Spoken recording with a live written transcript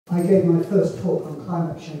I gave my first talk on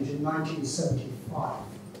climate change in 1975.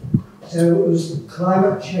 So it was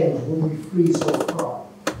climate change, will we freeze or fry?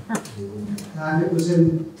 And it was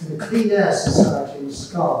in the Clean Air Society in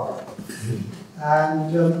Scarborough.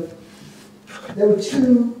 And there were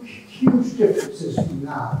two huge differences from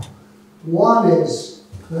now. One is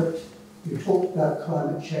that you talked about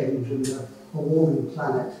climate change and a warming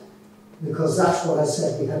planet, because that's what I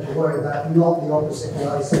said we had to worry about, not the opposite, the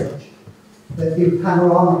ice age. There'd been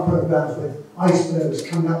panorama programs with icebergs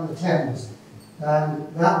coming up the Thames,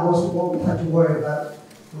 and that wasn't what we had to worry about,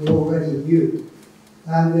 we already knew.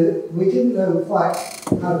 And we didn't know quite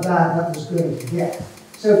how bad that was going to get.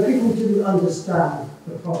 So people didn't understand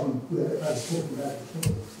the problem that I was talking about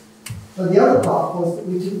before. But the other part was that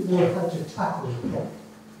we didn't know how to tackle the problem.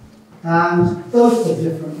 And both are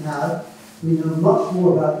different now. We know much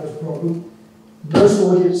more about this problem. Most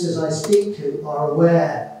audiences I speak to are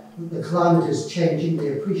aware that the climate is changing.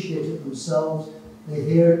 They appreciate it themselves. They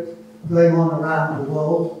hear it going on around the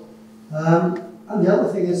world. And the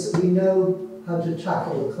other thing is that we know how to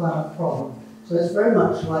tackle the climate problem. So it's very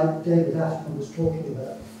much like David Attenborough was talking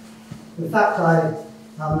about. In fact, I've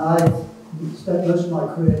spent most of my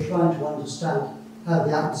career trying to understand how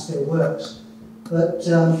the atmosphere works. But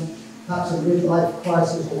perhaps a midlife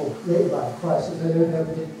crisis or late life crisis, I don't know.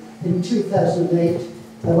 But in 2008,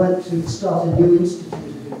 I went to start a new institute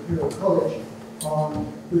at Imperial College,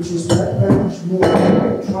 which was very much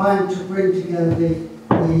more trying to bring together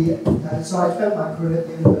so I spent my career at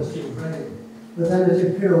the University of Reading, but then at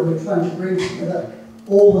Imperial we're trying to bring together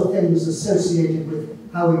all the things associated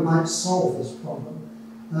with how we might solve this problem,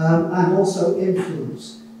 and also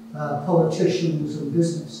influence politicians and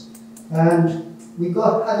business. And we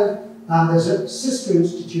there's a sister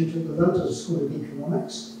institute at the London School of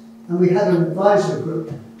Economics, and we had an advisory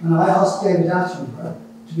group, and I asked David Attenborough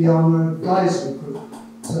to be on our advisory group.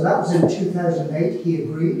 So that was in 2008, he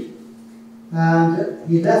agreed, and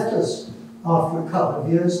he left us after a couple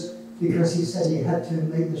of years because he said he had to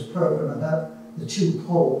make this program about the two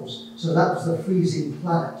poles, so that was the freezing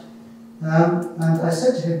planet. And I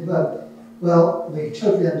said to him, well, we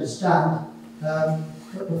totally understand,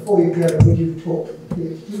 but before you go, would you talk to the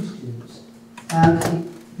PhD students? And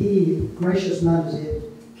he, gracious man as he is,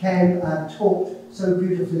 came and talked so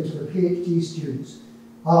beautifully to the PhD students,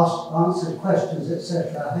 answered questions,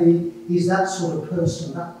 etc. He's that sort of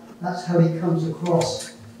person. That's how he comes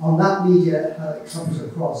across on that media, how it comes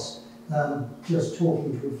across just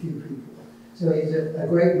talking to a few people. So he's a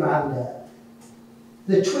great man there.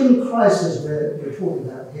 The twin crises we're talking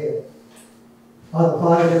about here are the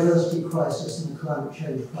biodiversity crisis and the climate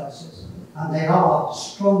change crisis. And they are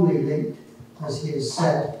strongly linked, as he has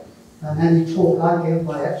said. And any talk I give,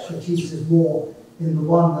 my expertise is more in the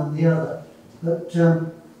one than the other. But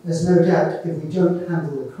there's no doubt if we don't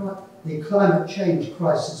handle the climate change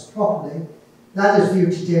crisis properly, that is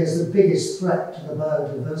viewed today as the biggest threat to the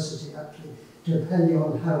biodiversity, actually, depending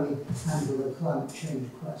on how we handle the climate change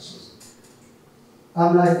crisis.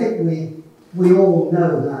 I think we all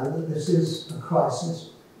know now that this is a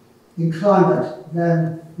crisis. In climate,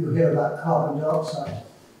 then you hear about carbon dioxide.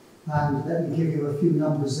 And let me give you a few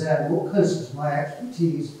numbers there, more closer to my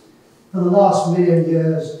expertise. For the last 1 million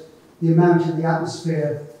years, the amount in the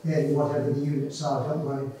atmosphere, in whatever the units are, don't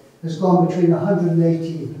worry, has gone between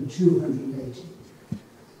 180 and 280.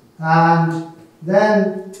 And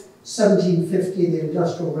then 1750, the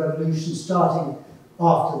Industrial Revolution, starting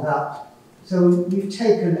after that. So we've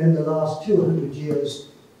taken in the last 200 years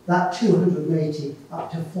that 280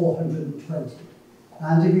 up to 420.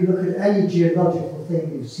 And if you look at any geological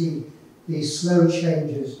thing, you see these slow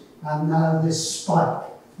changes, and now this spike,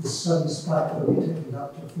 this sudden spike, will be taken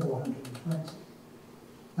up to 420.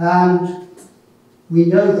 And we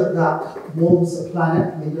know that that warms the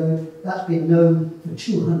planet. We know that's been known for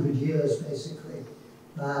 200 years, basically.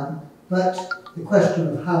 But the question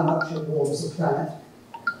of how much it warms the planet.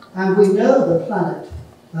 And we know the planet,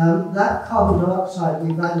 that carbon dioxide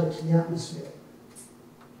we've added to the atmosphere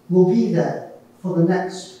will be there for the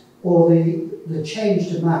next, or the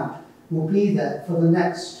changed amount will be there for the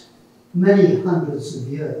next many hundreds of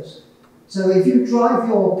years. So if you drive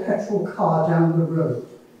your petrol car down the road,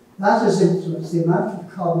 that has influenced the amount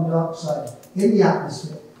of carbon dioxide in the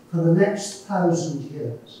atmosphere for the next 1,000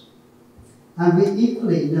 years. And we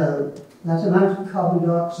equally know that amount of carbon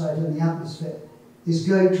dioxide in the atmosphere is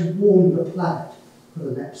going to warm the planet for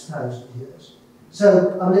the next 1,000 years.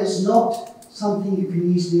 So, it's not something you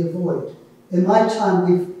can easily avoid. In my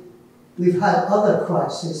time, we've had other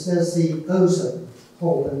crises. There's the ozone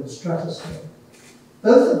hole in the stratosphere.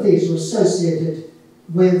 Both of these are associated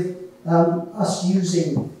with us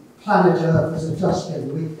using planet Earth as a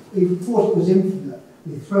dustbin. We thought it was infinite.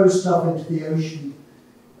 We throw stuff into the ocean.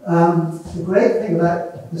 The great thing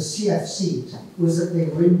about the CFCs was that they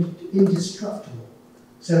were indestructible.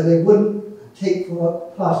 So they wouldn't take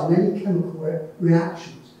part in any chemical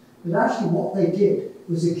reactions. But actually what they did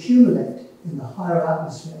was accumulate in the higher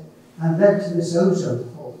atmosphere and led to this ozone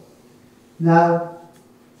hole. Now,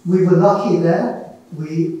 we were lucky there.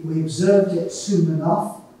 We observed it soon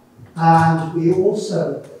enough, and we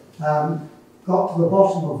also got to the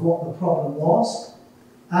bottom of what the problem was,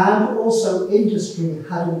 and also industry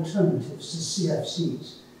had alternatives to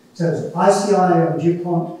CFCs. So ICI and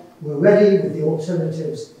DuPont were ready with the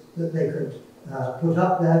alternatives that they could put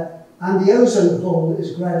up there, and the ozone hole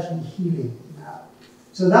is gradually healing now.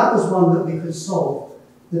 So that was one that we could solve.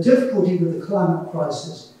 The difficulty with the climate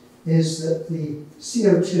crisis is that the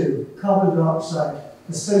CO2, carbon dioxide,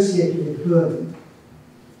 associated with burning,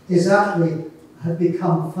 is actually had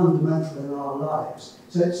become fundamental in our lives.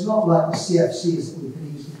 So it's not like the CFCs that we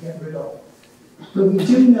can easily get rid of. But we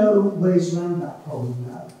do know ways around that problem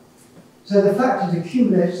now. So the fact it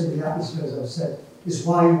accumulates in the atmosphere, as I've said, is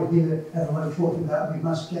why you'll hear everyone talking about we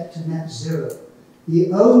must get to net zero.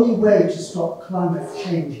 The only way to stop climate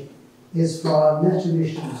changing is for our net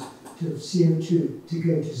emissions to CO2 to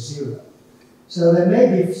go to zero. So there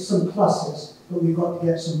may be some pluses, but we've got to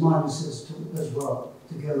get some minuses as well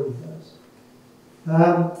to go with those.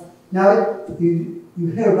 Now, you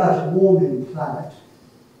hear about a warming planet,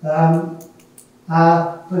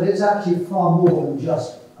 but it's actually far more than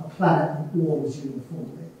just a planet that warms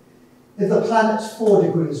uniformly. If the planet's 4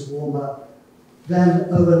 degrees warmer, then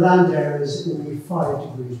over land areas it will be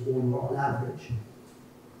 5 degrees warmer on average.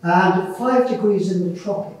 And 5 degrees in the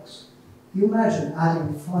tropics. You imagine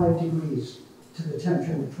adding 5 degrees to the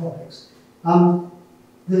temperature in the tropics.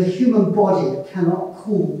 The human body cannot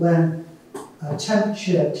cool when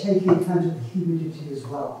temperature, taking account of the humidity as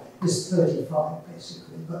well, is 35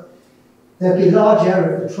 basically. But there'll be a large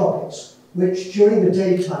area of the tropics which during the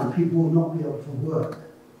daytime people will not be able to work.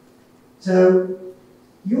 So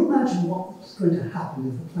you imagine what's going to happen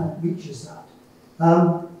if the planet reaches that.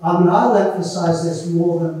 I'll emphasize this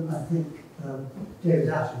more than I think David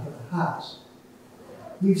Attenborough has.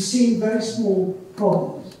 We've seen very small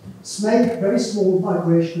problems, very small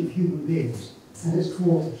migration of human beings, and it's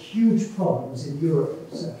caused huge problems in Europe,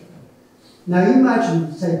 etc. Now you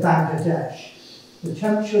imagine, say, Bangladesh. The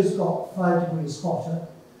temperature's got 5 degrees hotter,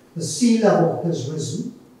 the sea level has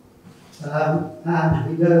risen,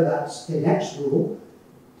 and we know that's inexorable.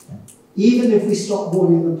 Even if we stop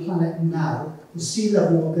warming the planet now, the sea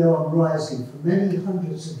level will go on rising for many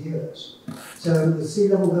hundreds of years. So the sea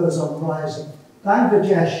level goes on rising.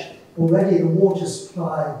 Bangladesh, already the water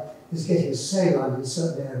supply is getting saline in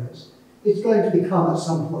certain areas. It's going to become at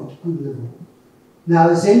some point unlivable. Now,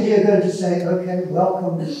 is India going to say, okay,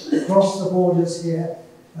 welcome, cross the borders here?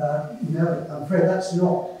 No, I'm afraid that's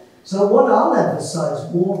not. So what I'll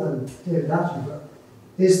emphasize more than David Attenborough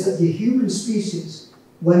is that the human species,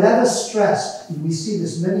 whenever stressed, and we see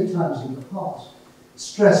this many times in the past,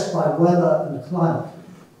 stressed by weather and climate,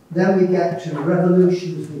 then we get to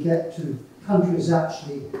revolutions, we get to countries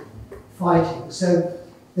actually fighting. So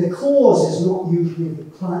the cause is not usually the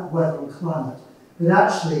weather and climate, but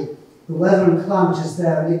actually the weather and climate is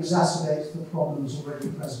there and exacerbates the problems already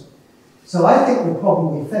present. So I think the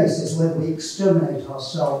problem we face is when we exterminate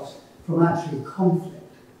ourselves from actually conflict.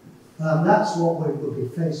 That's what we will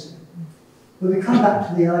be facing. When we come back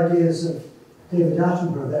to the ideas of David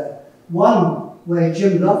Attenborough there, one way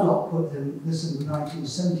Jim Lovelock put this in the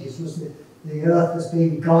 1970s was the Earth as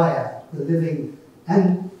being Gaia, the living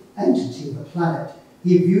entity of the planet.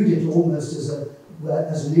 He viewed it almost as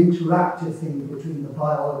an interactive thing between the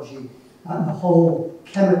biology and the whole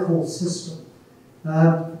chemical system.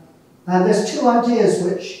 And there's two ideas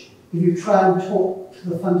which, if you try and talk to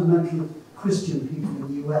the fundamental Christian people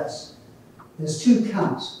in the US, there's two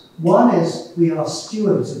camps. One is we are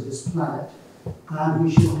stewards of this planet and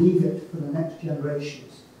we should leave it for the next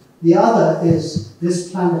generations. The other is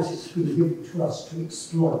this planet has been given to us to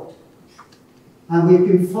exploit. And we've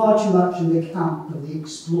been far too much in the camp of the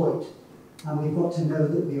exploit, and we've got to know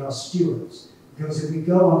that we are stewards. Because if we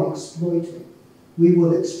go on exploiting, we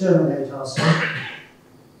will exterminate ourselves.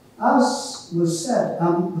 As was said,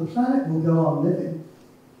 the planet will go on living.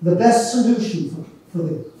 The best solution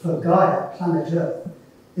for Gaia, planet Earth,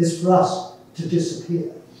 is for us to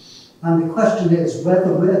disappear. And the question is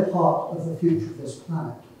whether we're part of the future of this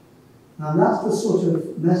planet. And that's the sort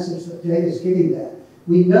of message that Dave is giving there.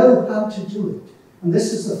 We know how to do it. And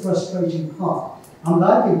this is the frustrating part. And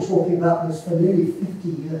I've been talking about this for nearly 50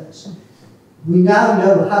 years. We now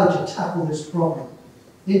know how to tackle this problem.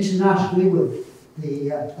 internationally with the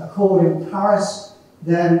Accord in Paris,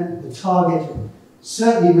 then the target of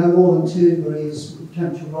certainly no more than 2 degrees of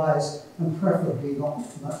temperature rise, and preferably not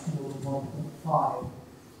much more than 1.5.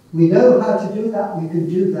 We know how to do that, we can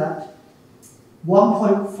do that.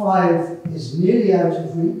 1.5 is nearly out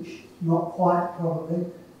of reach, not quite probably,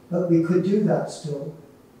 but we could do that still.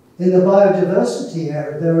 In the biodiversity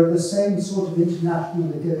area, there are the same sort of international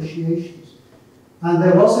negotiations. And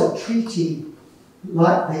there was a treaty,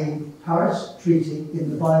 like the Paris Treaty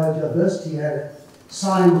in the biodiversity area,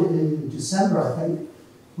 signed in December, I think,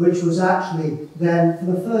 which was actually then, for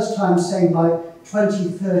the first time, saying by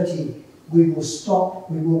 2030, we will stop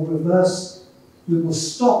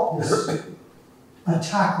this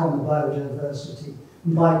attack on the biodiversity,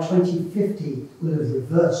 and by 2050, we'll have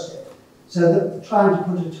reversed it. So that trying to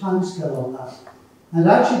put a timescale on that. And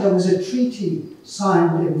actually, there was a treaty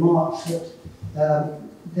signed in March that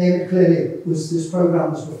David clearly this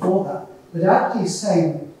program was before that, but actually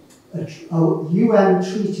saying a UN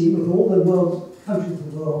treaty with all the countries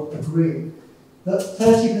of the world agreeing that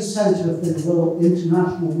 30% of the world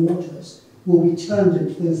international waters will be turned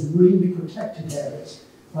into those marinely protected areas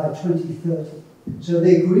by 2030. So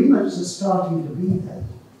the agreements are starting to be there.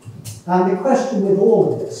 And the question with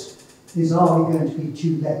all of this is, are we going to be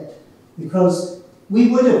too late? Because we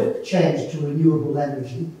would have changed to renewable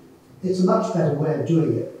energy. It's a much better way of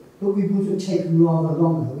doing it, but we would have taken rather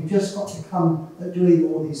longer. We just got to come at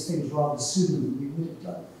doing all these things rather sooner than we would have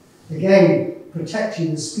done. Again,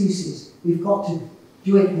 protecting the species, we've got to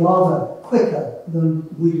do it rather quicker than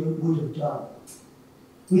we would have done.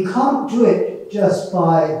 We can't do it just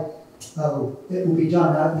by, it will be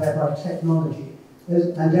done out there by technology,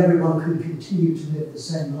 and everyone can continue to live the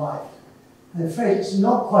same life. I'm afraid it's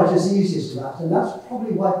not quite as easy as that, and that's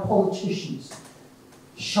probably why politicians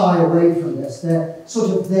shy away from this. They're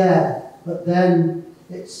sort of there, but then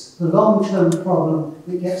it's the long-term problem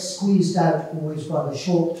that gets squeezed out always by the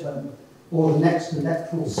short-term or the next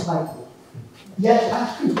electoral cycle. Yet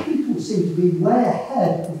actually people seem to be way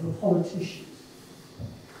ahead of the politicians.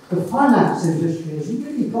 The finance industry has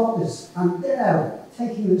really got this, and they're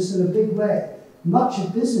taking this in a big way. Much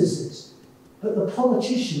of businesses, but the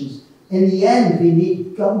politicians, in the end, we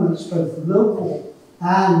need governments both local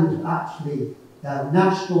and actually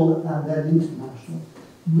national and then international,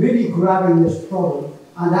 really grabbing this problem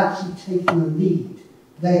and actually taking a lead.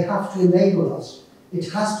 They have to enable us.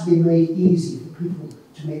 It has to be made easy for people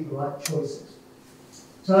to make the right choices.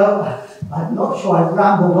 So I'm not sure I've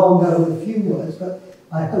rambled on there with a few words, but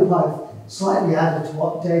I hope I've slightly added to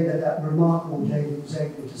what David, that remarkable David, was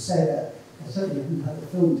able to say there. I certainly didn't have a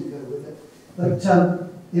film to go with it. But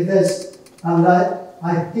if there's, and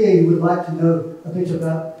I hear you would like to know a bit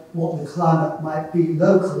about what the climate might be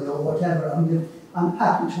locally or whatever. I'm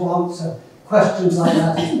happy to answer questions like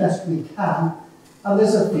that as best we can. And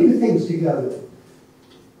there's a few things to go with.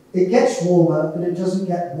 It gets warmer, but it doesn't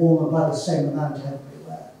get warmer by the same amount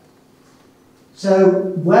everywhere.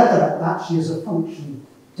 So weather actually as a function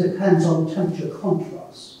depends on temperature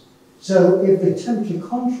contrast. So if the temperature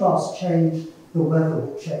contrast change, the weather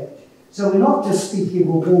will change. So we're not just speaking of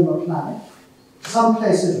a warmer planet. Some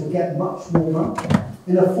places will get much warmer.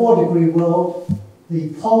 In a 4-degree world, the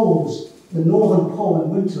poles, the northern pole in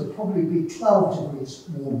winter, will probably be 12 degrees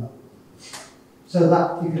warmer. So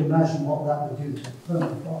that, you can imagine what that would do to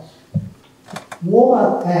permafrost.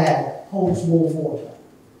 Warmer air holds more water,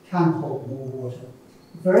 can hold more water.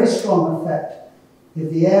 Very strong effect. If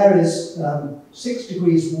the air is 6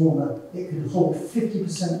 degrees warmer, it can hold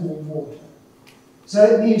 50% more water. So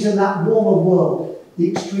it means in that warmer world,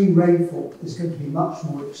 the extreme rainfall is going to be much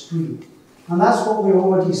more extreme. And that's what we're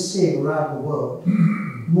already seeing around the world.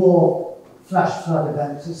 More flash flood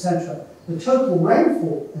events, etc. The total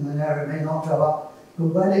rainfall in an area may not go up, but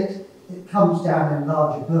when it comes down in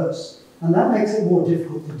larger bursts, and that makes it more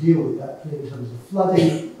difficult to deal with that in terms of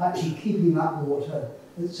flooding, actually keeping that water,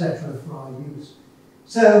 etc. for our use.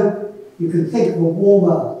 So you can think of a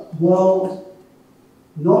warmer world,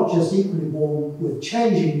 not just equally warm, with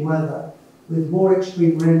changing weather, with more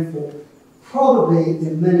extreme rainfall, probably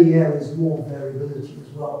in many areas more variability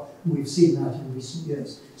as well. And we've seen that in recent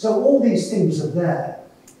years. So all these things are there.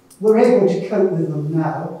 We're able to cope with them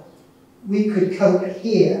now. We could cope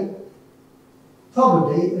here,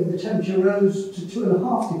 probably if the temperature rose to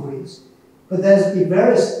 2.5 degrees. But there's the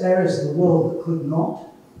various areas of the world that could not.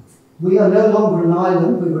 We are no longer an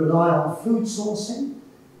island. We rely on food sourcing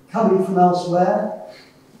coming from elsewhere.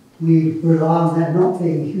 We rely on there not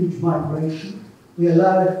being huge migration. We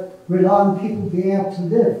rely on people being able to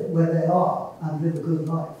live where they are and live a good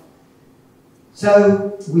life.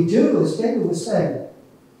 So we do, as David was saying,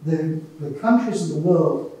 the countries of the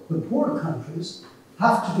world, the poorer countries,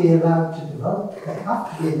 have to be allowed to develop. They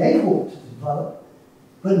have to be enabled to develop,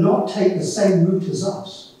 but not take the same route as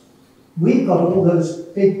us. We've got all those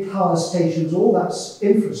big power stations, all that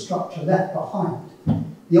infrastructure left behind.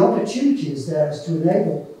 The opportunity is there is to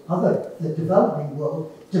enable the developing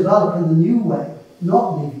world, develop in the new way,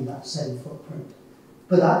 not leaving that same footprint.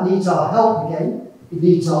 But that needs our help again, it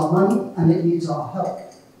needs our money, and it needs our help.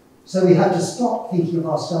 So we have to stop thinking of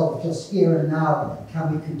ourselves just here and now.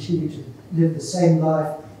 Can we continue to live the same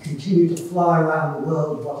life, continue to fly around the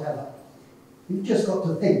world, whatever? We've just got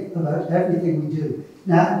to think about everything we do.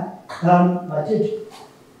 Now, I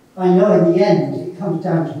know in the end it comes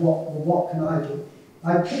down to what can I do?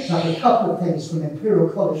 I picked up a couple of things from Imperial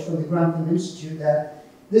College, from the Grantham Institute there.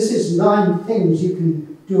 This is 9 things you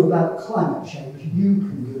can do about climate change, you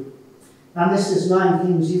can do. And this is 9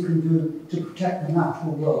 things you can do to protect the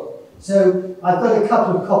natural world. So I've got a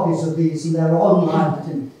couple of copies of these, and they're online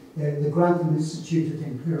at the Grantham Institute at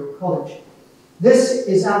Imperial College. This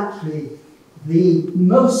is actually the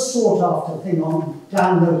most sought after thing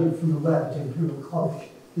downloaded from the web at Imperial College,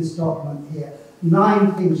 this document here.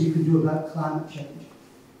 9 things you can do about climate change.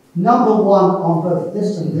 Number 1 on both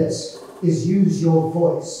this and this is use your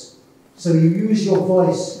voice. So you use your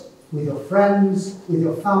voice with your friends, with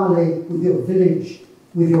your family, with your village,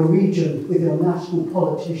 with your region, with your national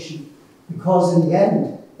politician. Because in the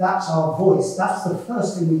end, that's our voice. That's the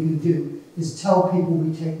first thing we can do, is tell people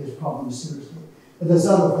we take this problem seriously. But there's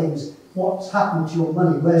other things. What's happened to your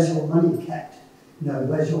money? Where's your money kept? You know,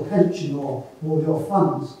 where's your pension or your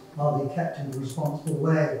funds? Are they kept in a responsible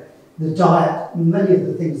way? The diet, many of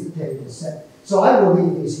the things that David has said. So I will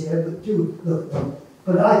leave these here, but do look at them.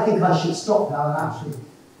 But I think I should stop now and actually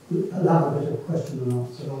allow a bit of question and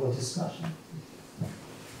answer or a discussion.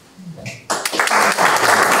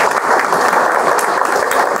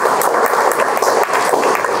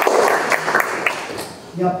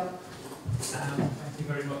 Yep. Thank you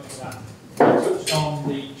very much for that. You touched on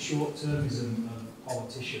the short-termism of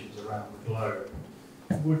politicians around the globe.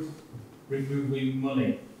 Would removing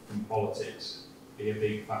money from politics be a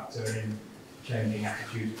big factor in changing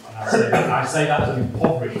attitudes? And I say that as an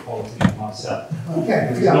impoverished politician myself. Okay.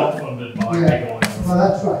 Who's not funded by big oil. Well,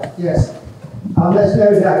 that's right. Yes. There's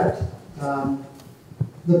no doubt.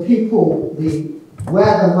 The people,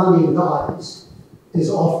 where the money lies, is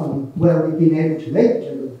often where we've been able to make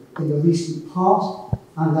in the recent past,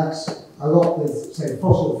 and that's a lot with, say,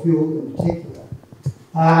 fossil fuel in particular.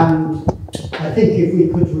 And I think if we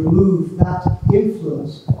could remove that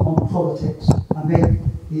influence on politics and make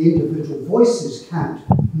the individual voices count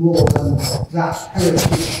more than that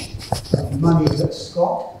heritage of money that's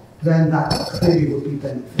got, then that clearly would be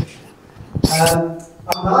beneficial. And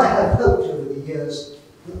I have hoped over the years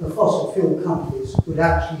that the fossil fuel companies would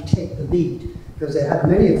actually take the lead, because they had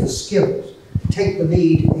many of the skills, take the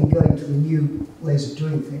lead in going to the new ways of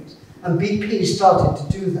doing things. And BP started to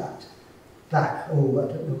do that back, I don't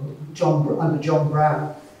know, under John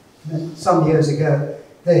Brown, some years ago.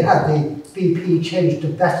 They had the BP changed to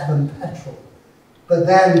better than petrol. But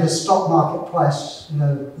then the stock market price,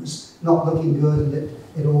 was not looking good, and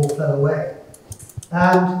it all fell away.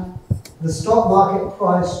 And the stock market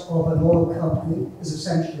price of an oil company is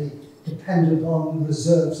essentially dependent on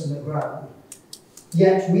reserves in the ground.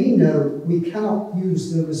 Yet we know we cannot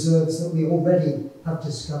use the reserves that we already have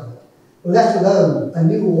discovered, let alone a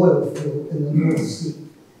new oil field in the North Sea.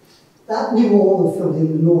 That new oil field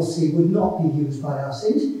in the North Sea would not be used by us.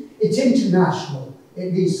 It's international.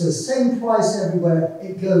 It leads to the same price everywhere.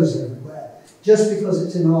 It goes everywhere. Just because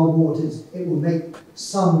it's in our waters, it will make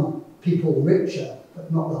some people richer,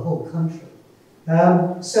 but not the whole country.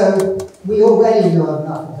 So we already know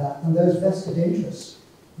enough of that, and those vested interests.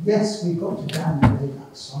 Yes, we've got to downplay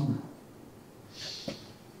that somehow.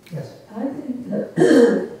 Yes? I think that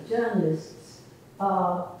journalists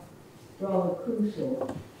are rather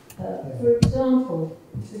crucial. For example,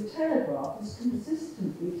 the Telegraph has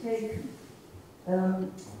consistently taken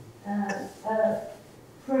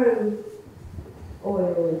pro-oil,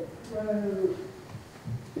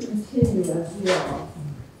 pro-continue as we are,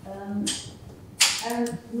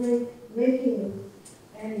 and making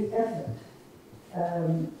any effort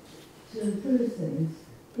to improve things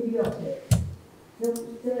idiotic.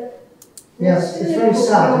 Yes, it's very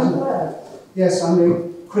sad, isn't it? Yes, I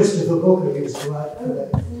mean, Christopher Booker used to write for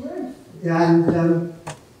that. And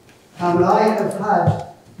I have had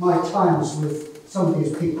my times with some of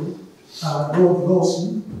these people. Lord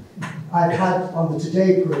Lawson, I've had on the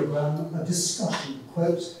Today programme a discussion,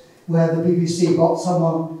 quotes, where the BBC got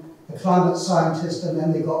someone, a climate scientist, and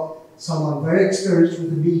then they got someone very experienced with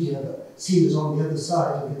the media, but seen as on the other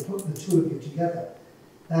side, and they put the two of you together.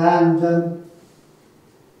 And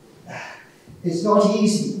it's not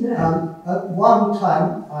easy. At one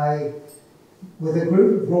time, with a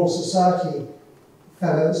group of Royal Society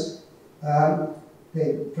fellows, the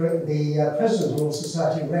President of the Royal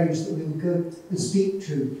Society arranged that we would go and speak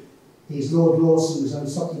to these Lord Lawsons and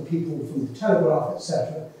some people from the Telegraph,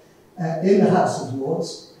 etc., in the House of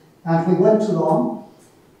Lords. And we went along.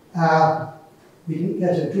 We didn't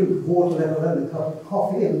get a drink of water, let alone a cup of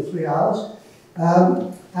coffee in 3 hours.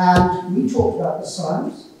 And we talked about the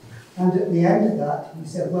science. And at the end of that, he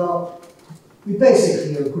said, well, we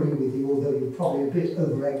basically agree with you, although you're probably a bit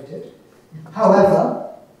over-egged it. However,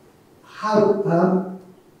 how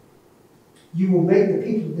you will make the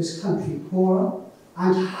people of this country poorer,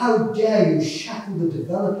 and how dare you shackle the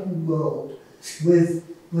developing world with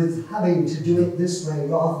having to do it this way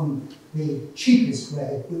rather than the cheapest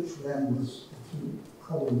way, which then was through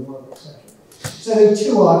coal and oil, etc. So there were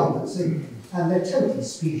two arguments, and they're totally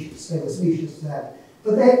specious. They were specious there.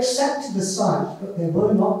 But they accepted the science, but they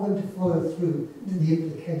were not going to follow through to the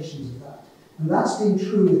implications of that. And that's been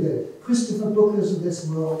true with the Christopher Bookers of this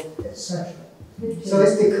world, etc. So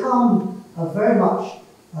it's become very much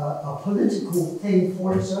a political thing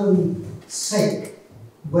for its own sake,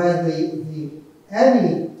 where any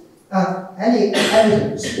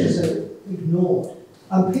evidence is ignored.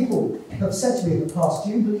 And people have said to me in the past,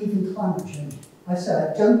 do you believe in climate change? I said,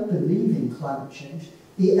 I don't believe in climate change.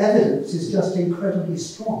 The evidence is just incredibly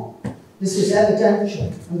strong. This is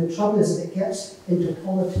evidential, and the trouble is that it gets into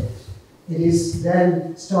politics. It is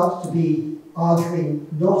then starts to be arguing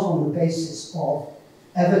not on the basis of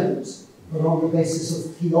evidence, but on the basis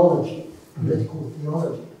of theology, political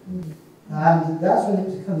theology. And that's when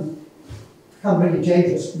it become really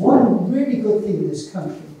dangerous. One really good thing in this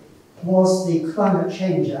country was the Climate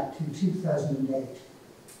Change Act in 2008,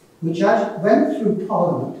 which went through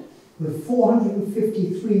Parliament with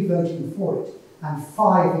 453 voting for it and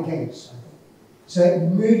 5 against, I think. So it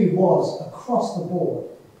really was across the board.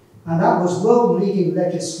 And that was world-leading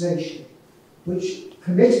legislation, which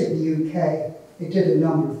committed the UK, it did a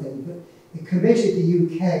number of things, but it committed the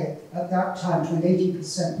UK at that time to an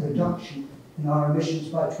 80% reduction in our emissions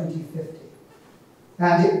by 2050.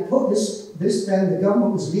 And it put this then, the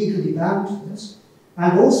government was legally bound to this,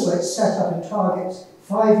 and also it set up a target,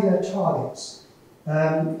 5-year targets.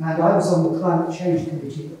 And I was on the Climate Change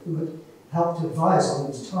Committee that would help to advise on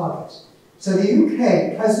those targets. So the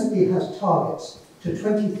UK presently has targets to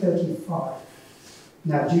 2035.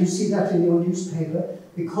 Now, do you see that in your newspaper?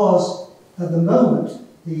 Because at the moment,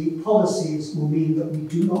 the policies will mean that we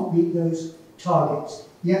do not meet those targets,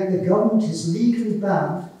 yet the government is legally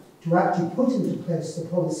bound to actually put into place the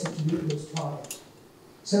policy to meet those targets.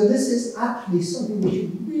 So this is actually something we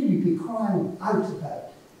should really be crying out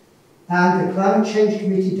about. And the Climate Change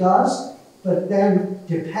Committee does, but then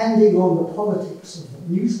depending on the politics of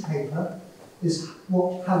the newspaper is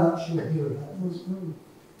how much you'll hear about.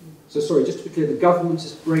 So sorry, just to be clear, the government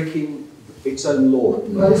is breaking its own law.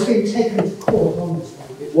 Well, it's been taken to court on this one.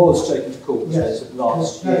 It was taken to court yes.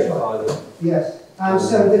 last yes, year right. by the... Yes, and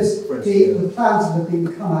so the plans that have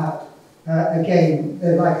been come out, again,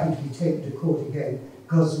 they're likely to be taken to court again,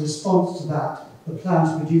 because the response to that, the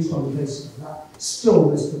plans produced on the basis of that, still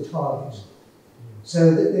miss the targets.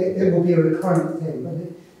 So it will be a recurrent thing. But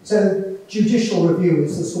so judicial review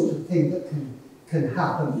is the sort of thing that can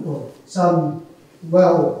happen, or some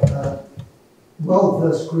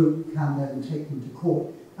well-versed group can then take them to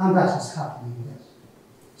court, and that is happening, yes.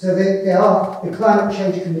 So the Climate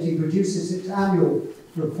Change Committee produces its annual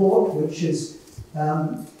report, which is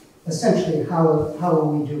essentially how are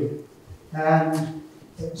we doing. And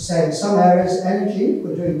say in some areas, energy,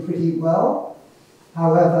 we're doing pretty well.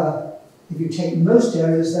 However, if you take most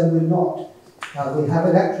areas, then we're not. We have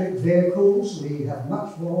electric vehicles, we have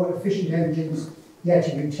much more efficient engines, yet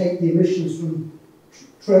if you take the emissions from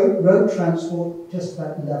road transport, just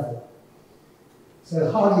about level. So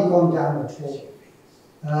hardly gone down at all.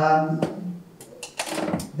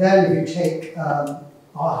 Then if you take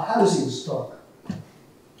our housing stock,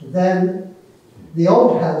 then the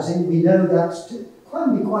old housing, we know that's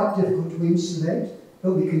can be quite difficult to insulate,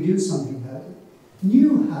 but we can do something about it.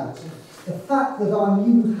 New housing, the fact that our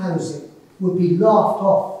new housing would be laughed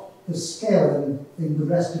off the scale in the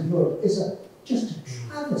rest of Europe is just a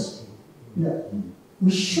travesty. You know,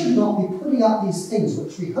 we should not be putting up these things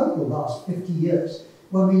which we hope will last 50 years,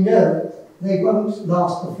 when we know they won't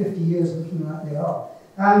last for 50 years looking like they are.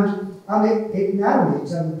 And it now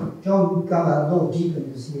means, John Gummer, Lord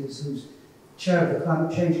Deacon as he is, who's chair of the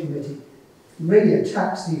Climate Change Committee, really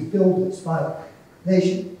attacks these builders by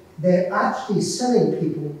they're actually selling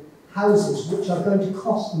people houses which are going to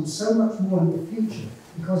cost them so much more in the future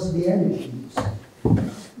because of the energy use.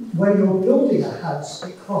 When you're building a house,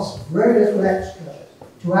 it costs very little extra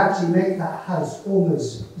to actually make that house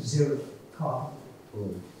almost zero carbon.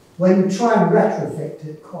 When you try and retrofit,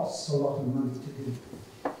 it costs a lot of money to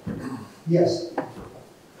do. Yes?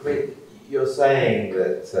 I mean, you're saying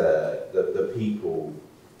that the people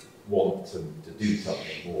want to do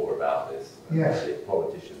something more about this. Yes. The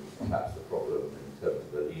politicians, perhaps the problem in terms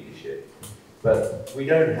of the leadership. But we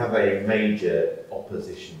don't have a major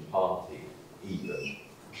opposition party, even,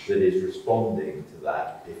 that is responding to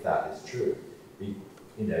that, if that is true. You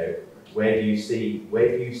know, where do you see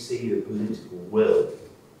the political will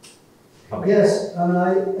coming Yes, from? and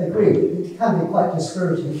I agree. It can be quite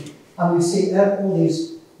discouraging. And we see all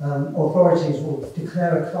these authorities will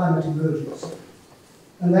declare a climate emergency.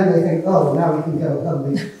 And then they think, oh, now we can go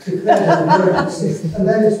home. We declared an emergency. And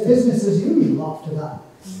then it's business as usual after that.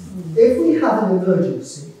 If we have an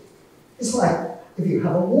emergency, it's like if you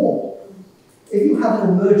have a war. If you have an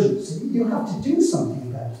emergency, you have to do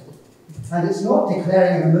something about it. And it's not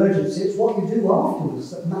declaring an emergency, it's what you do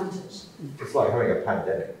afterwards that matters. It's like having a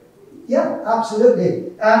pandemic. Yeah,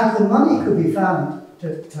 absolutely. And the money could be found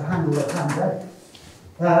to handle a pandemic.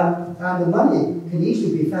 And the money can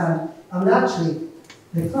easily be found. And actually,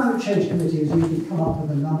 the Climate Change Committee has usually come up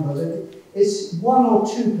with a number that it's 1 or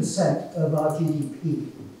 2% of our GDP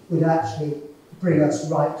would actually bring us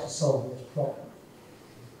right to solve this problem.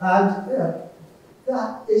 And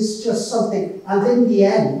that is just something, and in the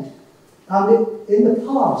end, in the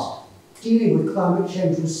past, dealing with climate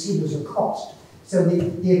change was seen as a cost. So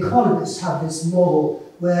the economists have this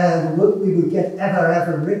model where we would get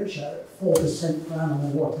ever richer at 4% per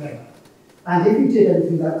annum or whatever. And if you did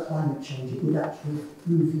anything about climate change, it would actually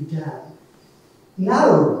move you down.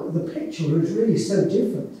 Now, the picture is really so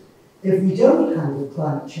different. If we don't handle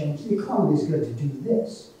climate change, the economy is going to do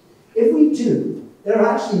this. If we do, there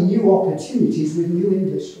are actually new opportunities with new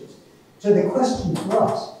industries. So the question for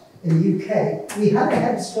us in the UK, we had a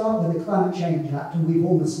head start with the Climate Change Act and we've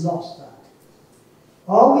almost lost that.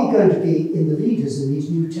 Are we going to be in the leaders in these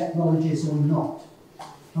new technologies or not?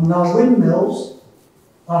 And our windmills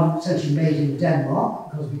are essentially made in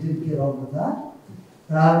Denmark, because we didn't get on with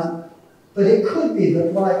that. But it could be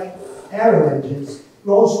that, like aero engines,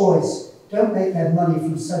 Rolls-Royce don't make their money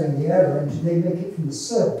from selling the aero engine, they make it from the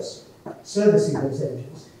servicing those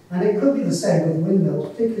engines. And it could be the same with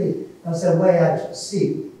windmills, particularly as they're way out at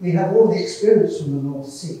sea. We have all the experience from the North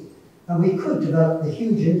Sea. And we could develop a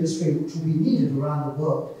huge industry which will be needed around the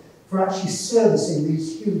world for actually servicing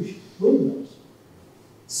these huge windmills.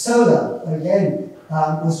 Solar, again,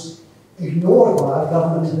 was ignored by our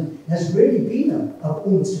government and has really been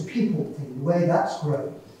almost a people thing, the way that's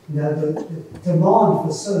grown. You know, the demand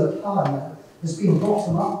for solar power now has been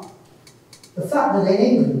bottom up. The fact that in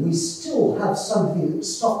England we still have something that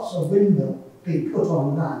stops a windmill being put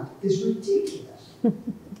on land is ridiculous.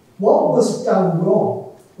 What was done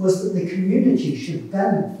wrong was that the community should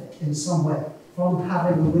benefit in some way from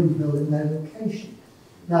having a windmill in their location.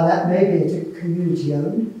 Now that may be community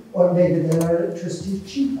owned, or maybe their electricity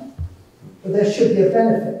is cheaper, but there should be a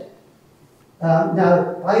benefit.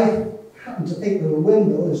 Now I happen to think that a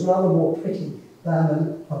windmill is rather more pretty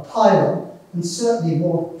than a pylon, and certainly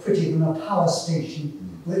more pretty than a power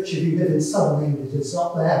station, which if you live in southern England is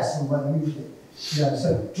up there somewhere usually. You know,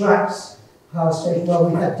 so Drax power station, well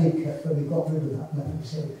we had Didcot, but we got rid of that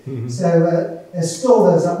now. So there's still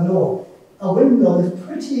those up north. A windmill is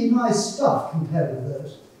pretty nice stuff compared with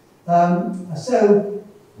those. So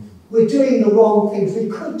we're doing the wrong things. We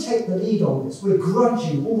could take the lead on this. We're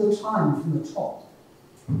grudging all the time from the top.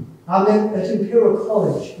 At Imperial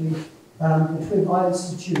College, between my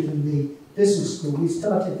institute and the business school, we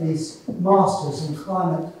started these masters in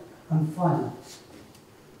climate and finance.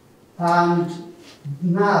 And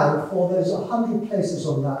now, for those 100 places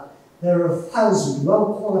on that, there are 1,000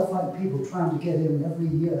 well-qualified people trying to get in every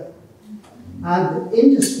year. And the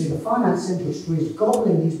industry, the finance industry, is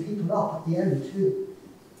gobbling these people up at the end too.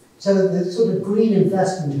 So the sort of green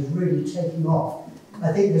investment is really taking off.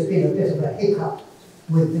 I think there's been a bit of a hiccup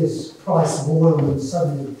with this price of oil and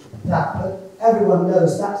suddenly that, but everyone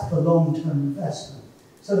knows that's the long-term investment.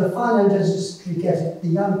 So the finance industry get it, the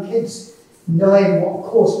young kids knowing what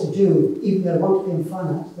course to do, even though they want to be in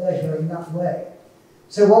finance, they're going that way.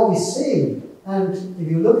 So what we see, and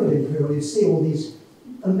if you look at Imperial, you see all these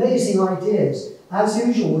amazing ideas. As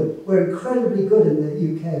usual, we're incredibly good in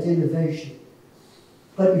the UK at innovation.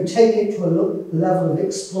 But you take it to a level of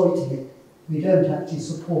exploiting it, we don't actually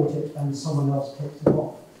support it and someone else takes it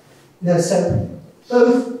off. You know,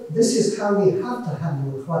 so this is how we have to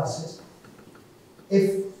handle the crisis.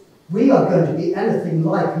 If we are going to be anything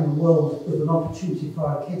like in the world with an opportunity for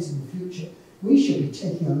our kids in the future, we should be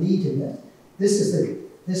taking a lead in it. This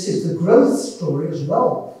is the growth story as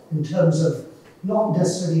well, in terms of not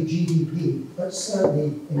necessarily GDP, but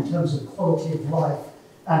certainly in terms of quality of life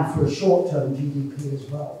and for a short-term GDP as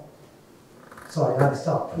well. Sorry, I'd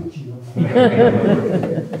start preaching on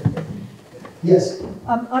that. Yes?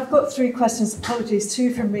 I've got 3 questions, apologies,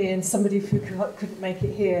 2 from me and somebody who couldn't make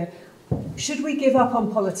it here. Should we give up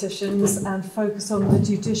on politicians and focus on the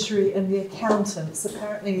judiciary and the accountants?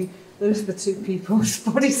 Apparently, those are the 2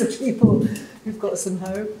 bodies of people who've got some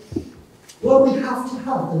hope. Well, we have to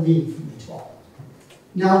have the lead from the top.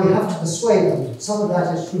 Now, we have to persuade them. Some of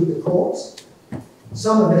that is through the courts.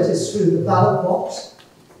 Some of it is through the ballot box.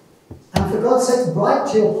 And for God's sake,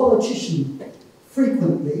 write to your politician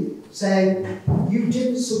frequently saying, you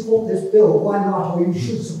didn't support this bill, why not? Or you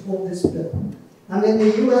should support this bill. And in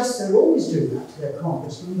the US, they're always doing that to their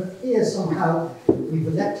congressmen, but here somehow we've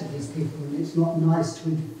elected these people and it's not nice to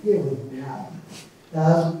interfere with them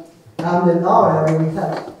now. And in our area, we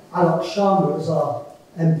had Alok Sharma as our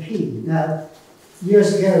MP. Now,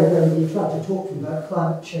 years ago, when we tried to talk to him about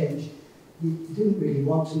climate change, he didn't really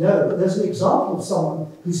want to know. But there's an example of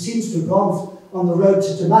someone who seems to have gone on the road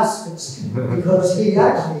to Damascus because he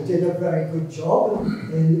actually did a very good job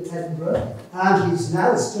in Edinburgh, and he's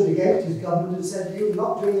now stood against his government and said, you're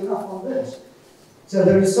not doing enough on this. So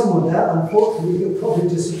there is someone there, unfortunately, who'll probably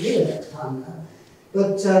disappear next time now.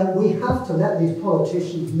 But we have to let these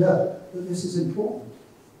politicians know that this is important.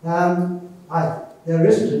 There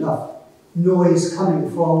isn't enough noise coming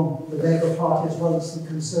from the Labour Party as well as the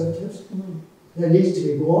Conservatives. There needs to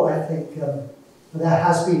be more, I think. There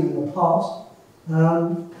has been in the past.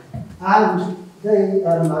 And they,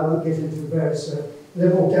 I won't get into various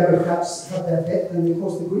Liberal Democrats have their bit, and of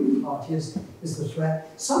course the Green Party is the threat.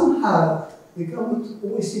 Somehow the government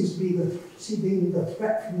always seems to be being the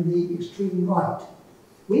threat from the extreme right.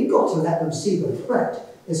 We've got to let them see the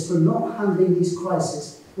threat is for not handling these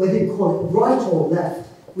crises, whether you call it right or left.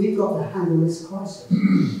 We've got to handle this crisis.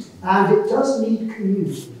 And it does need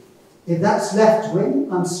community. If that's left wing,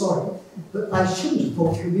 I'm sorry, but I shouldn't have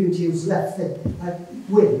thought community was left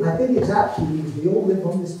wing. I think it actually means we all live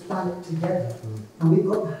on this planet together, and we've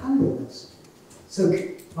got to handle this. So,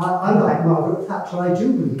 unlike Margaret Thatcher, I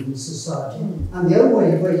do believe in society, and the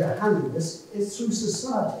only way to handle this is through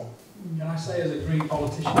society. Can I say, as a Green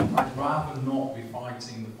politician, I'd rather not be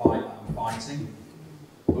fighting the fight that I'm fighting,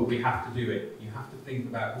 but we have to do it. You have to think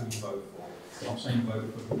about who you vote for. I'm saying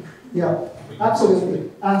vote for who. Yeah,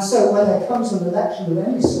 absolutely. And so when there comes an election of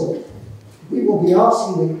any sort, we will be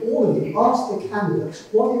asking all of you, ask the candidates,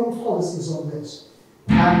 what are your policies on this?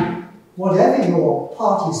 And whatever your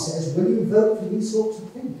party says, will you vote for these sorts of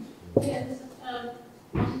things? Yeah,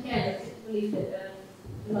 again, I believe that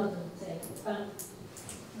London, say,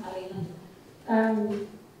 Valley, London,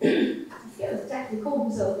 I forget what exactly they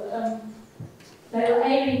called themselves, but they were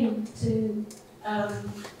aiming to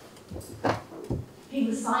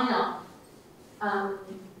people sign up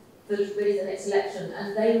for the next election,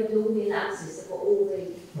 and they would do all the analysis of what all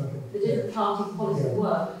the different party policies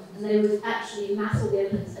were, and they would actually mass all the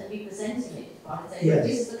evidence and be presenting it by saying,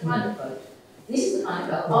 this is the kind of vote, this is the kind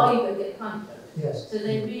of vote, are you going to get the kind of vote? Yes. So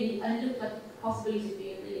they really, and it looked like a possibility of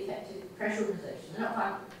being a really effective pressure organisation. They're not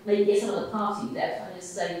trying to maybe get some other party there, trying to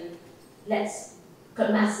say, let's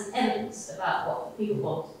amass evidence about what people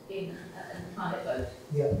want in a kind of vote.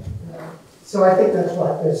 Yeah. So I think that's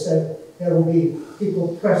right. So there will be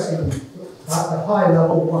people pressing at the high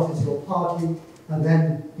level, what is your party, and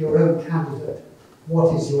then your own candidate.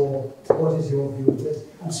 What is your view of this?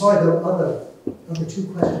 I'm sorry, there were other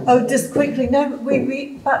 2 questions. Oh, just quickly, no,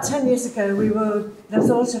 we about 10 years ago, there was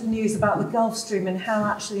a lot of news about the Gulf Stream and how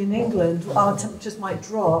actually in England our temperatures might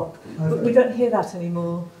drop, but we don't hear that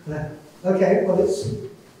anymore. Okay, well,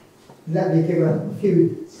 let me give a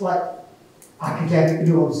few slight academic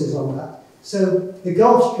nuances on that. So the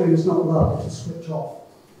Gulf Stream is not allowed to switch off.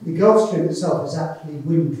 The Gulf Stream itself is actually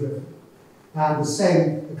wind-driven, and the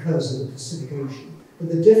same occurs in the Pacific Ocean. But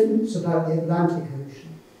the difference about the Atlantic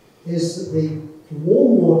Ocean is that the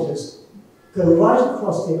warm waters go right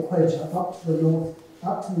across the equator up to the north,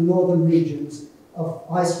 up to the northern regions of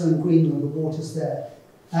Iceland, Greenland, the waters there,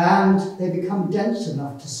 and they become dense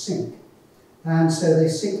enough to sink. And so they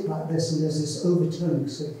sink like this, and there's this overturning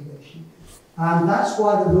circulation. And that's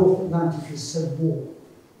why the North Atlantic is so warm.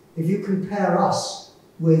 If you compare us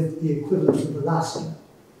with the equivalent of Alaska,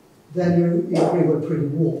 then you agree we're pretty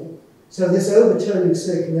warm. So this overturning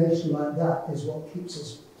circulation like that is what keeps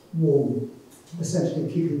us warm,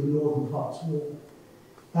 essentially keeping the northern parts warm.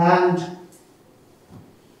 And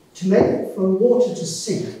to make it for water to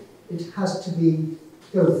sink, it has to be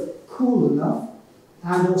both cool enough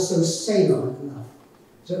and also saline enough.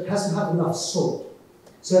 So it has to have enough salt.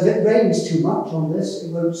 So if it rains too much on this,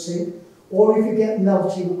 it won't sink. Or if you get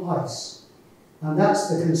melting ice, and that's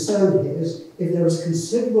the concern here, is if there is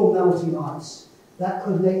considerable melting ice, that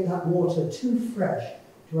could make that water too fresh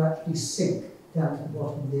to actually sink down to the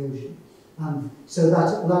bottom of the ocean. And so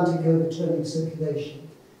that Atlantic overturning circulation.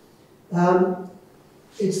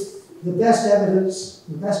 It's the best evidence,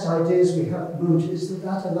 the best ideas we have at the moment is that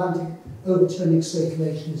that Atlantic overturning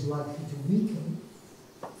circulation is likely to weaken.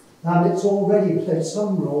 And it's already played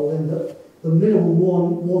some role in that the minimal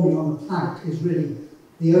warming on the planet is really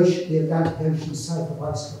the ocean, the Atlantic Ocean south of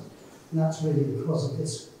Iceland. And that's really because of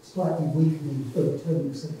this slightly weakening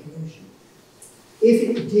overturning circulation.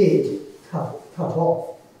 If it did cut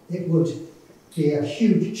off, it would be a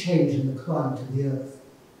huge change in the climate of the Earth.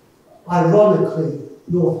 Ironically,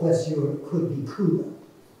 Northwest Europe could be cooler,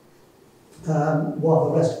 while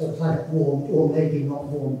the rest of the planet warmed, or maybe not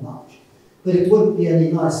warmed much. But it wouldn't be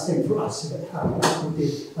any nice thing for us if it happened. It would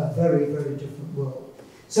be a very, very different world.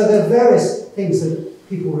 So there are various things that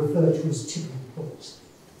people refer to as tipping points.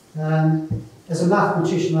 As a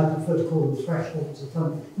mathematician, I prefer to call them thresholds of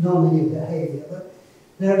nonlinear behaviour. But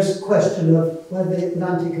there is a question of whether the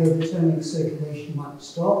Atlantic overturning circulation might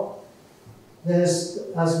stop. There's,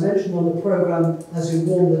 as mentioned on the programme, as we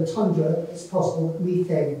warm the tundra, it's possible that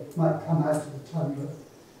methane might come out of the tundra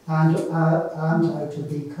and out of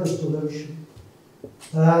the coastal ocean.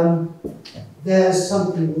 There's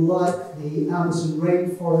something like the Amazon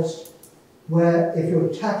rainforest, where if you're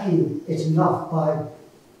attacking it enough by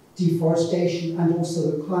deforestation and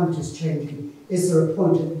also the climate is changing, is there a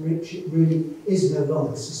point at which it really is no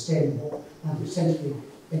longer sustainable and essentially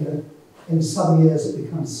in some years it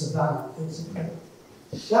becomes savanna, basically.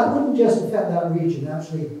 That wouldn't just affect that region,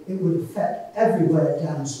 actually, it would affect everywhere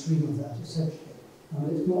downstream of that, essentially.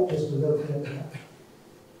 It's not just a local impact.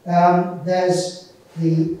 There's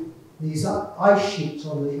these ice sheets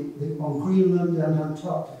on Greenland and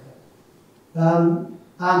Antarctica. And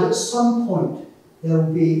at some point, there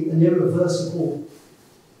will be an irreversible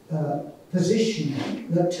position,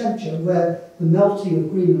 the temperature, where the melting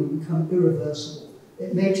of Greenland will become irreversible.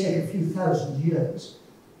 It may take a few thousand years,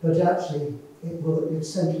 but actually it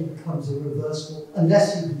essentially becomes irreversible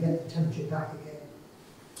unless you can get the temperature back again.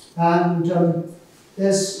 And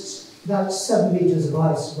there's about 7 meters of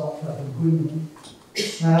ice locked up in Greenland.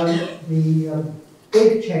 The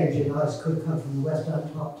big change in ice could come from the West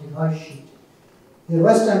Antarctic ice sheet. The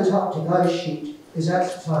West Antarctic ice sheet is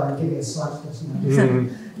actually, sorry, I'm giving a science lesson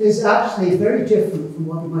now, is actually very different from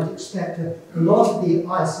what you might expect. A lot of the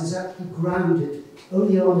ice is actually grounded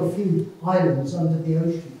only on a few islands under the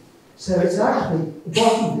ocean. So it's actually, the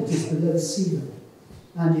bottom of it is below sea level,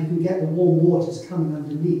 and you can get the warm waters coming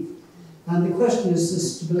underneath. And the question is the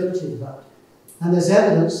stability of that. And there's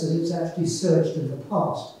evidence that it's actually surged in the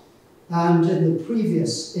past. And in the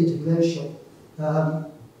previous interglacial,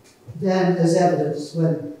 then there's evidence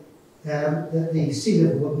when that the sea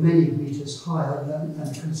level were many meters higher and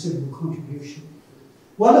a considerable contribution.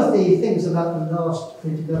 One of the things about the last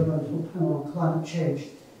Intergovernmental Panel on Climate Change,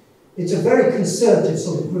 it's a very conservative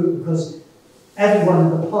sort of group because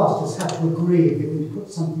everyone in the past has had to agree if you're going to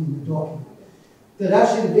put something in the document. But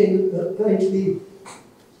actually they've been going to be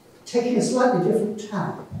taking a slightly different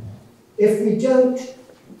tack. If we don't,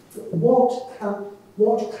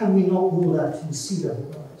 what can we not rule out in sea level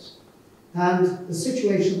rise? And the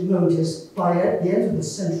situation at the moment is, by the end of the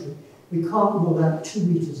century, we can't rule out 2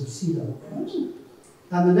 meters of sea level rise.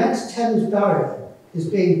 And the next Thames barrier is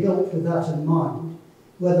being built with that in mind,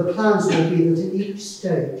 where the plans will be that at each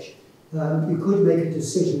stage you could make a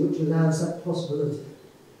decision which allows that possibility.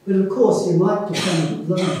 But of course, you might depend on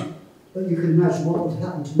London, but you can imagine what would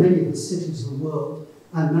happen to many of the cities of the world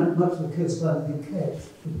and much of the coastline of the UK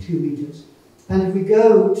with 2 meters. And if we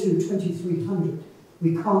go to 2300,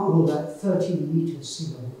 we can't rule out 13 meters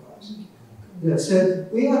sea level rise. Yeah, so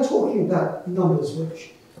we are talking about numbers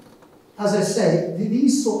which, as I say,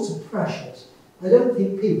 these sorts of pressures, I don't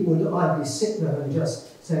think people would either sit there and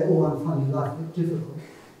just say, oh, I'm finding life a bit difficult.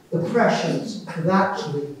 The pressures of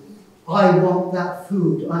actually, I want that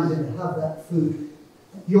food, I'm going to have that food,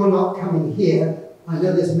 you're not coming here, I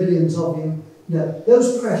know there's millions of you. No,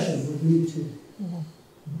 those pressures would lead to,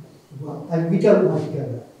 well, we don't want to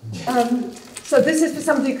go there. So this is for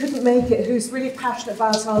somebody who couldn't make it, who's really passionate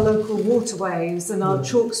about our local waterways and our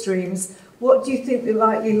chalk streams. What do you think the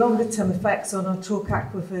likely longer-term effects on our chalk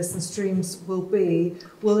aquifers and streams will be?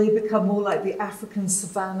 Will they become more like the African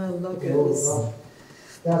savanna luggers? Well,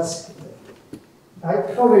 that's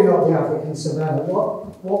probably not the African savanna.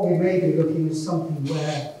 What we may be looking is something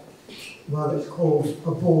where well, it's called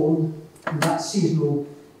a bourne, and that seasonal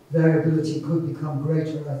variability could become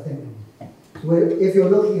greater, I think. If you're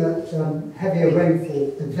looking at heavier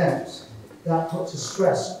rainfall events, that puts a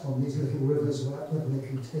stress on these little rivers whether they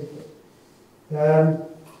can take it.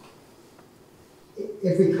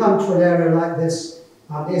 If we come to an area like this,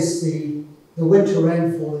 is the winter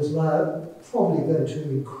rainfall is probably going to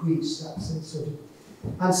increase. That's it, sort of.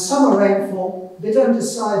 And summer rainfall, they don't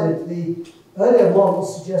decide it. The earlier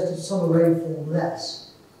models suggested summer rainfall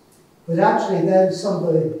less. But actually then some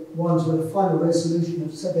of the ones with a final resolution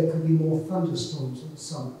have said there could be more thunderstorms in the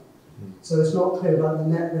summer. So it's not clear about the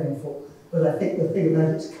net rainfall. But I think the thing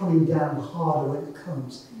about it's coming down harder when it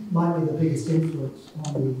comes might be the biggest influence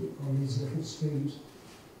on these little streams.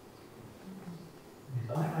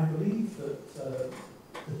 I believe that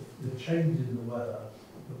the change in the weather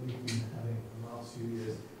that we've been having in the last few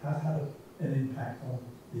years has had an impact on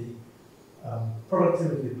the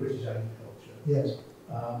productivity of British agriculture. Yes.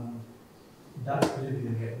 That's clearly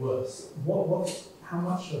going to get worse. How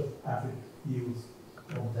much of average yields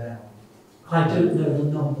gone down? I don't know the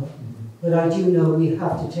number, but I do know we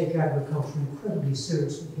have to take agriculture incredibly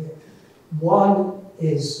seriously here. One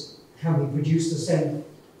is, can we produce the same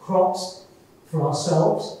crops for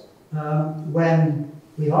ourselves when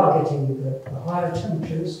we are getting the higher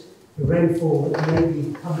temperatures, the rainfall that may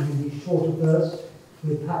be coming in these shorter bursts,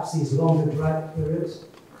 with perhaps these longer drought periods,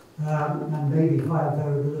 and maybe higher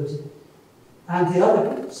variability. And the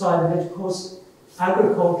other side of it, of course,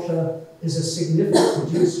 agriculture is a significant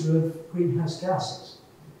producer of greenhouse gases.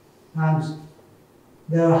 And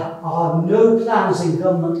there are no plans in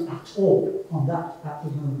government at all on that at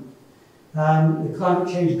the moment. The Climate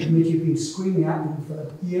Change Committee have been screaming at them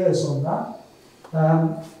for years on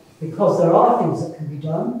that, because there are things that can be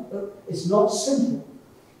done, but it's not simple.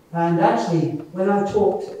 And actually, when I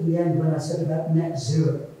talked in the end, when I said about net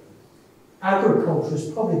zero, agriculture is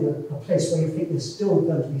probably a place where you think there's still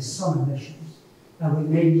going to be some emissions, and we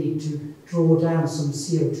may need to draw down some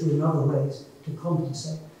CO2 in other ways to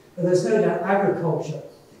compensate. But there's no doubt agriculture,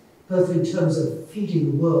 both in terms of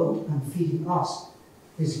feeding the world and feeding us,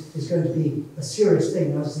 is going to be a serious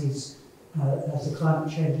thing as the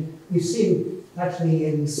climate change. We've seen actually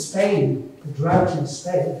in Spain, the drought in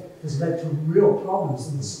Spain has led to real problems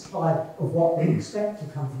in the supply of what we expect to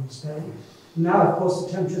come from Spain. Now, of course,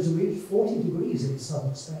 the temperatures have reached 40 degrees in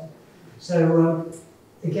southern Spain. So,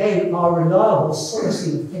 again, our reliable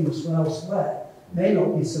sourcing of things from elsewhere may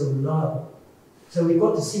not be so reliable. So we've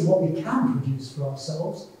got to see what we can produce for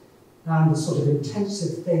ourselves, and the sort of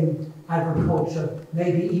intensive thing, agriculture,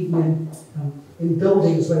 maybe even in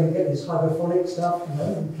buildings where you get this hydroponic stuff, you know,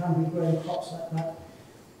 you can be growing crops like that.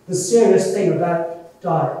 The serious thing about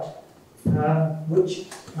diet, which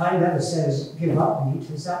I never say is give up meat,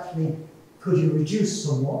 is actually could you reduce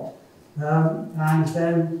somewhat, and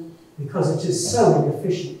then, because it is so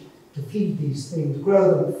inefficient to feed these things,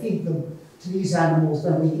 grow them, feed them to these animals,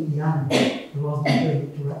 then we eat the animal rather than doing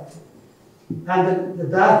it directly. And the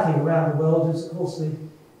bad thing around the world is, of course,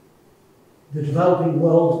 the developing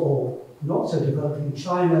world, or not so developing,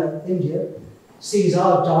 China, India, sees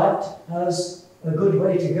our diet as a good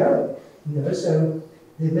way to go. You know, so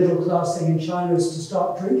the middle class thing in China is to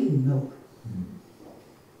start drinking milk.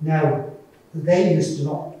 Now, they used to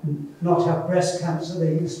not have breast cancer,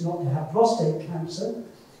 they used not to have prostate cancer,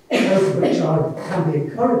 both of which can be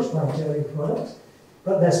encouraged by dairy products,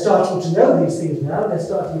 but they're starting to know these things now, they're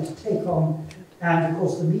starting to take on, and of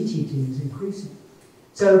course the meat eating is increasing.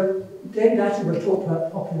 So, David Attenborough talked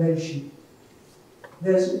about population.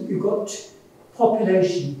 You've got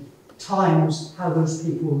population times how those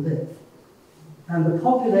people live. And the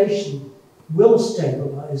population will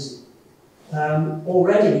stabilise.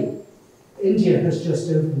 Already, India has just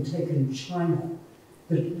overtaken China.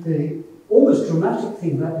 The almost dramatic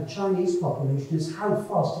thing about the Chinese population is how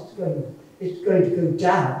fast it's going to go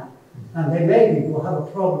down. And they maybe will have a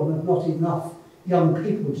problem of not enough young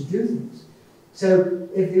people to do things. So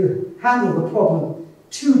if you handle the problem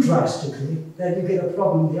too drastically, then you get a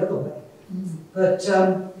problem the other way. But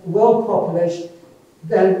world population,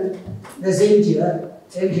 then there's India.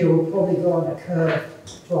 India will probably go on a curve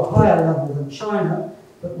to a higher level than China,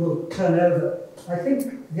 but will turn over. I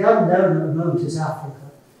think the unknown at the moment is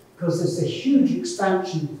Africa, because there's a huge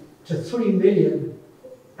expansion to 3 million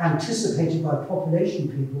anticipated by population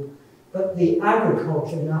people, but the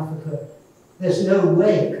agriculture in Africa, there's no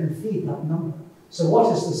way it can feed that number. So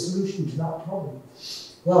what is the solution to that problem?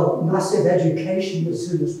 Well, massive education as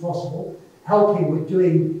soon as possible, helping with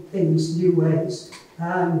doing things new ways,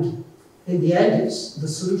 and in the end, it's the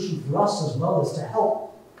solution for us as well is to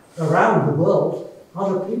help around the world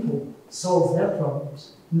other people solve their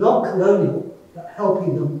problems. not colonial, but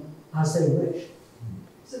helping them as they wish.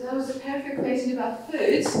 So that was a perfect question about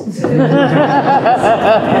food.